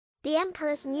The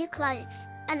Emperor's New Clothes,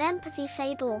 an Empathy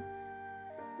Fable.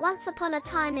 Once upon a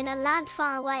time in a land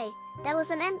far away, there was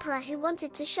an emperor who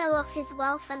wanted to show off his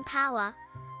wealth and power.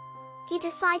 He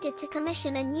decided to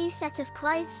commission a new set of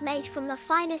clothes made from the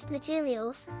finest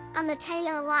materials, and the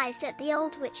tailor arrived at the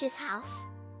old witch's house.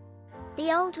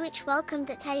 The old witch welcomed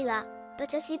the tailor,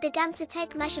 but as he began to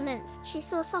take measurements, she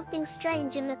saw something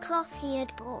strange in the cloth he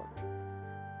had bought.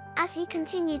 As he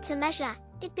continued to measure,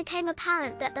 it became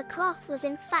apparent that the cloth was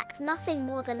in fact nothing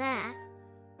more than air.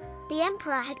 The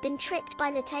emperor had been tricked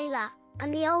by the tailor,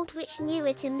 and the old witch knew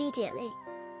it immediately.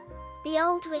 The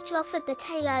old witch offered the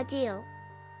tailor a deal.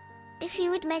 If he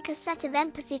would make a set of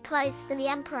empathy clothes for the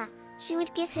emperor, she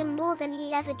would give him more than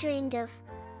he ever dreamed of.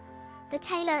 The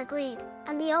tailor agreed,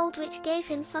 and the old witch gave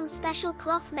him some special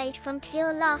cloth made from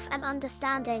pure love and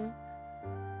understanding.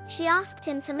 She asked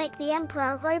him to make the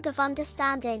emperor a robe of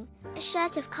understanding, a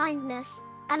shirt of kindness,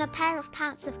 and a pair of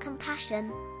pants of compassion.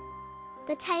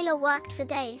 The tailor worked for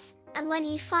days, and when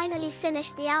he finally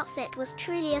finished, the outfit was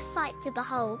truly a sight to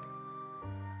behold.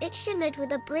 It shimmered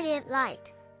with a brilliant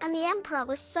light, and the emperor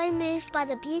was so moved by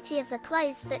the beauty of the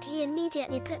clothes that he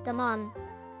immediately put them on.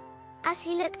 As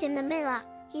he looked in the mirror,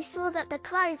 he saw that the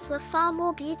clothes were far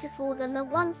more beautiful than the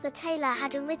ones the tailor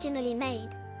had originally made.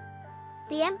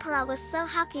 The emperor was so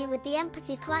happy with the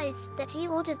empathy clothes that he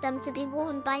ordered them to be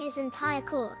worn by his entire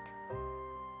court.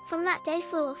 From that day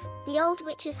forth, the old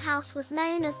witch's house was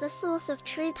known as the source of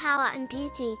true power and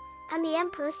beauty, and the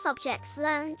emperor's subjects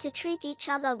learned to treat each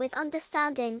other with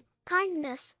understanding,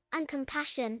 kindness, and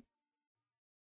compassion.